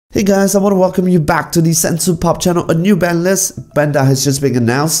Hey guys, I want to welcome you back to the Sensu Pop channel. A new ban list, Bandai, has just been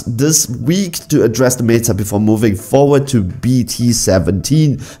announced this week to address the meta before moving forward to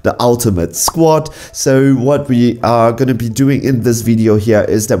BT17, the Ultimate Squad. So what we are going to be doing in this video here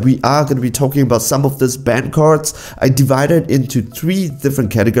is that we are going to be talking about some of these ban cards. I divided into 3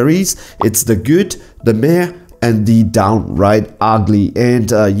 different categories. It's the good, the meh, and the downright ugly.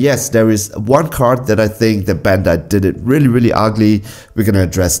 And yes, there is one card that I think that Bandai did it really ugly. We're gonna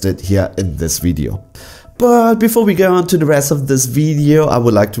address it here in this video. But before we go on to the rest of this video, I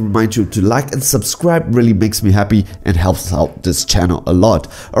would like to remind you to like and subscribe. Really makes me happy and helps out this channel a lot.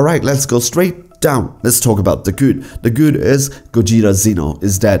 Alright, let's go straight down. Let's talk about the good. The good is Gogeta Xeno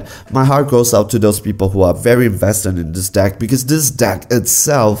is dead. My heart goes out to those people who are very invested in this deck, because this deck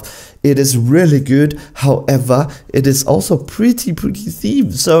itself, it is really good. However, it is also pretty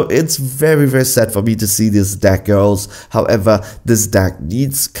themed. So it's very sad for me to see this deck goes. However, this deck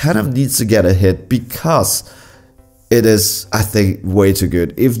needs to get a hit, because it is, I think, way too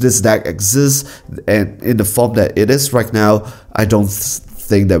good. If this deck exists and in the form that it is right now, I don't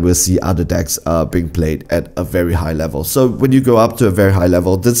think that we'll see other decks being played at a very high level. So when you go up to a very high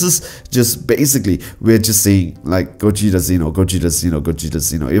level, this is just basically, we're just seeing like Gogeta Xeno, Gogeta Xeno, Gogeta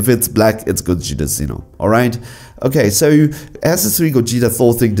Xeno. If it's black, it's Gogeta Xeno. Alright? Okay, so SS3 Gogeta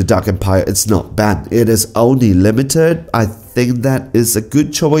Thor thing, the Dark Empire, it's not banned. It is only limited. I think that is a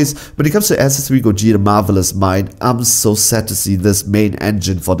good choice. When it comes to SS3 Gogeta Marvelous Mind, I'm so sad to see this main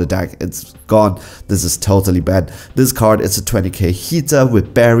engine for the deck. It's gone. This is totally banned. This card is a 20k heater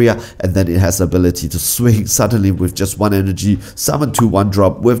with barrier, and then it has the ability to swing suddenly with just 1 energy, summon 2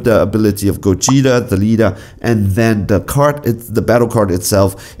 1-drop with the ability of Gogeta, the leader, and then the card, it's the battle card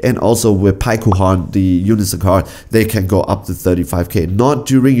itself, and also with Paikuhan, the unison card, they can go up to 35k. Not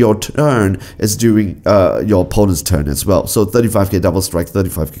during your turn, it's during your opponent's turn as well. So 35k double strike,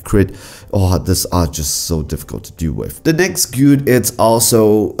 35k crit. Oh, these are just so difficult to deal with. The next good, it's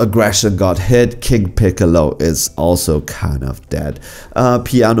also aggression got hit. King Piccolo is also kind of dead.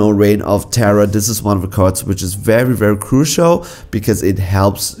 Piano Reign of Terror, this is one of the cards which is very crucial, because it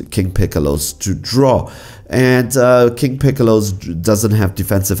helps King Piccolo's to draw. And King Piccolo's doesn't have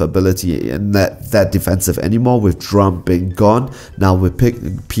defensive ability, and that defensive anymore, with Drum being gone. Now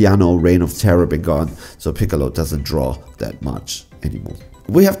with Piano Reign of Terror being gone, so Piccolo doesn't draw that much anymore.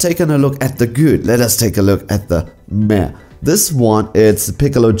 We have taken a look at the good. Let us take a look at the meh. This one, it's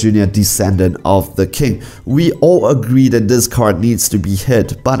Piccolo Jr., descendant of the king. We all agree that this card needs to be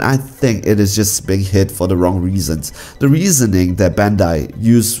hit, but I think it is just being hit for the wrong reasons. The reasoning that Bandai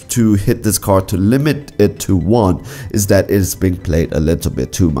used to hit this card to limit it to 1 is that it is being played a little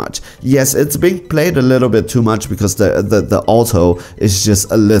bit too much. Yes, it's being played a little bit too much because the auto is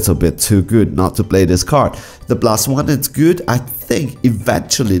just a little bit too good not to play this card. The +1, it's good. I think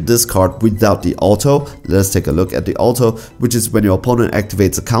eventually this card without the auto, let's take a look at the auto, which is when your opponent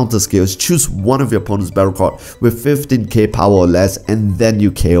activates a counter skills, choose one of your opponent's battle card with 15k power or less, and then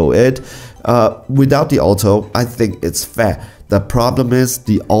you KO it. Without the auto, I think it's fair. The problem is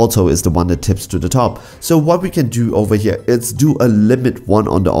the auto is the one that tips to the top. So what we can do over here is do a limit 1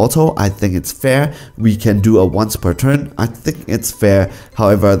 on the auto. I think it's fair. We can do a once per turn. I think it's fair.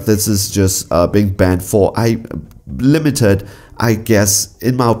 However, this is just being banned for limited, I guess,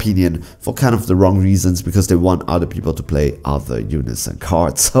 in my opinion, for kind of the wrong reasons, because they want other people to play other units and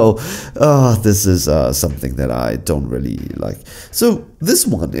cards. So this is something that I don't really like. So this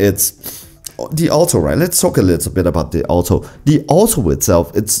one, it's the auto, right? Let's talk a little bit about the auto. The auto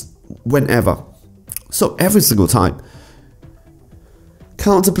itself, it's whenever. So every single time.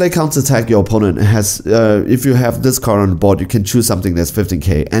 Counterplay, counterattack, your opponent has, if you have this card on the board, you can choose something that's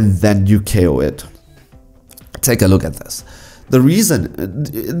 15k and then you KO it. Take a look at this. The reason,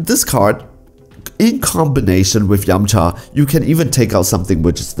 this card, in combination with Yamcha, you can even take out something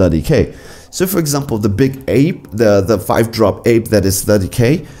which is 30k. So for example, the big ape, the 5-drop ape that is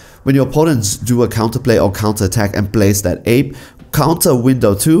 30k, when your opponents do a counterplay or counterattack and place that ape, counter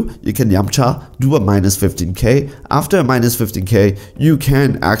window 2, you can Yamcha, do a -15k. After a -15k, you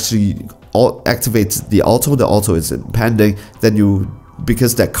can actually activate the auto is pending, then you,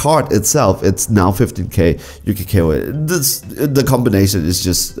 because that card itself, it's now 15k, you can KO it. The combination is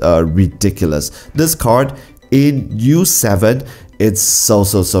just ridiculous. This card in U7, it's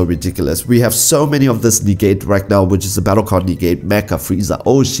so ridiculous. We have so many of this negate right now, which is a battle card negate, Mecha, Frieza,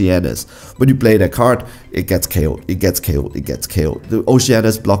 Oceanus. When you play that card, it gets KO'd, it gets KO'd, it gets KO'd. The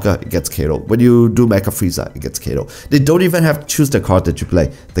Oceanus blocker, it gets KO'd. When you do Mecha Frieza, it gets KO'd. They don't even have to choose the card that you play.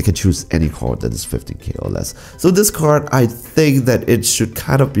 They can choose any card that is 15k or less. So this card, I think that it should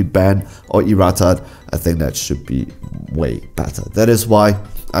kind of be banned or errated. I think that should be way better. That is why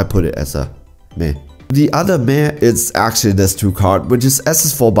I put it as a meh. The other meh is actually this 2 card, which is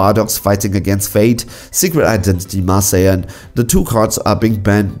SS4 Bardox Fighting Against Fate, Secret Identity Marseillan. The 2 cards are being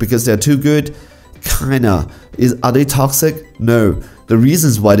banned because they're too good. Kinda. Are they toxic? No. The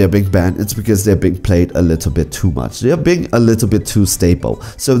reasons why they're being banned is because they're being played a little bit too much. They're being a little bit too stable.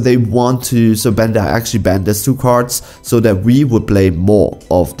 So they want to, so Bandai actually banned these 2 cards so that we would play more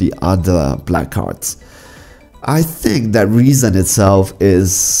of the other black cards. I think that reason itself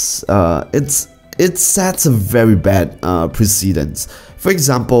is, it sets a very bad precedence. For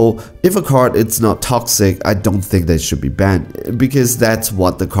example, if a card is not toxic, I don't think they should be banned, because that's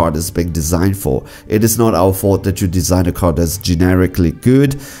what the card is being designed for. It is not our fault that you design a card that's generically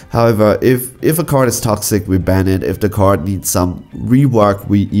good. However, if a card is toxic, we ban it. If the card needs some rework,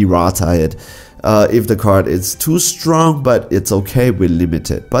 we errata it. If the card is too strong but it's okay, we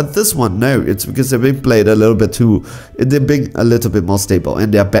limit it. But this one, no, it's because they're being played a little bit too, they're being a little bit more stable,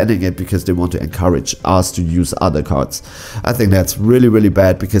 and they're banning it because they want to encourage us to use other cards. I think that's really, really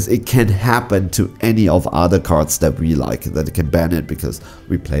bad, because it can happen to any of other cards that we like, that it can ban it because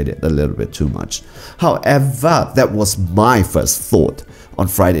we played it a little bit too much. However, that was my first thought on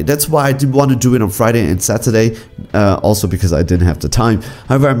Friday. That's why I didn't want to do it on Friday and Saturday, also because I didn't have the time.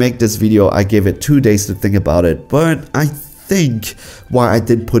 However, I make this video, I gave it 2 days to think about it, but I think why I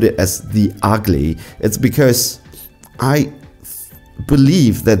didn't put it as the ugly, it's because I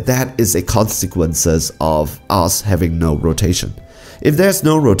believe that that is a consequences of us having no rotation. If there's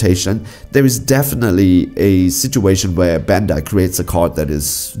no rotation, there is definitely a situation where Bandai creates a card that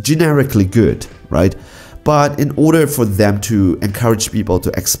is generically good, right? But in order for them to encourage people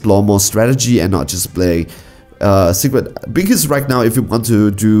to explore more strategy and not just play secret, because right now if you want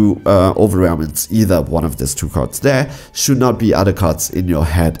to do Overwhelm, it's either one of these 2 cards. There should not be other cards in your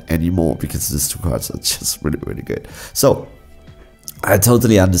head anymore, because these 2 cards are just really, really good. So I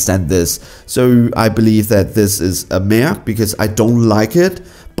totally understand this. So I believe that this is a meh, because I don't like it,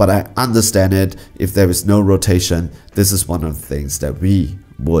 but I understand it. If there is no rotation, this is one of the things that we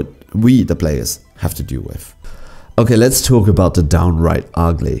the players have to deal with. Okay, let's talk about the downright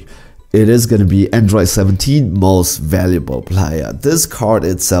ugly. It is going to be Android 17 Most Valuable Player. This card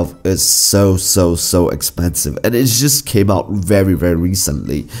itself is so expensive, and it just came out very, very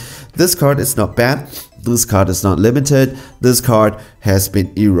recently. This card is not bad. This card is not limited. This card has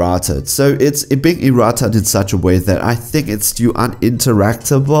been errated. So it's being errated in such a way that I think it's still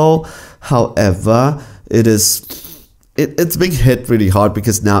uninteractable. However, it's being hit really hard,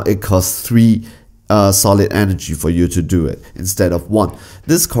 because now it costs 3 solid energy for you to do it instead of 1.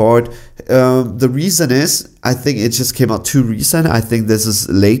 This card, the reason is, I think it just came out too recent. I think this is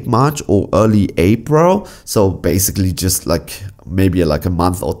late March or early April, so basically just like maybe like a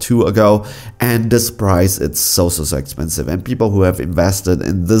month or 2 ago, and this price, it's so expensive, and people who have invested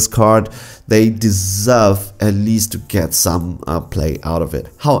in this card, they deserve at least to get some play out of it.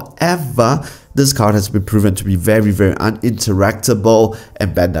 However, this card has been proven to be very, very uninteractable,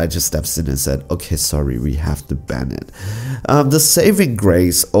 and Bandai just steps in and said, okay, sorry, we have to ban it. The saving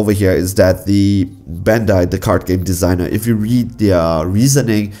grace over here is that the Bandai, the card game designer, if you read their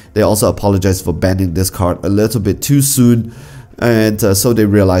reasoning, they also apologize for banning this card a little bit too soon. And so they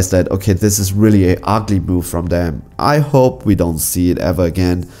realized that, okay, this is really an ugly move from them. I hope we don't see it ever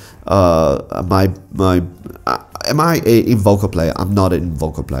again. Am I a Invoker player? I'm not an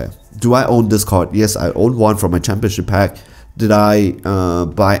Invoker player. Do I own this card? Yes, I own one from my championship pack. Did I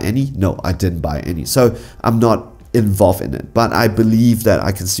buy any? No, I didn't buy any. So I'm not involved in it. But I believe that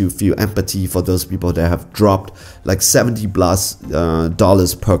I can still feel empathy for those people that have dropped like $70+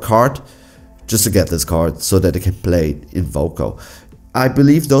 dollars per card just to get this card so that they can play Invoker. I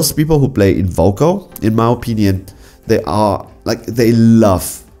believe those people who play Invoker, in my opinion, they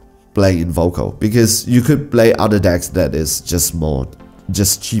love playing Invoker, because you could play other decks that is just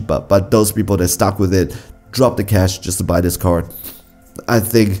cheaper, but those people that stuck with it, drop the cash just to buy this card, I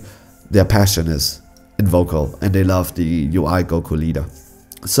think their passion is Invoker, and they love the UI Goku leader.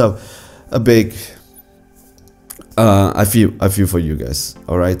 So a big I feel for you guys.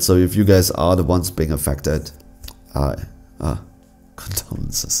 Alright, so if you guys are the ones being affected,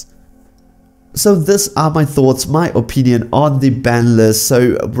 condolences. So these are my thoughts, my opinion on the ban list.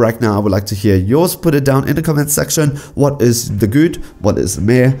 So right now I would like to hear yours. Put it down in the comment section. What is the good, what is the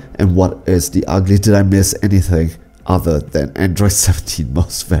meh, and what is the ugly? Did I miss anything other than Android 17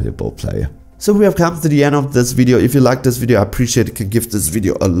 Most Valuable Player? So we have come to the end of this video. If you like this video, I appreciate it. You can give this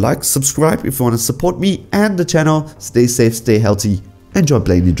video a like, subscribe if you want to support me and the channel. Stay safe, stay healthy, enjoy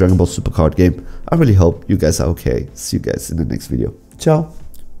playing the Dragon Ball Super card game. I really hope you guys are okay. See you guys in the next video. Ciao.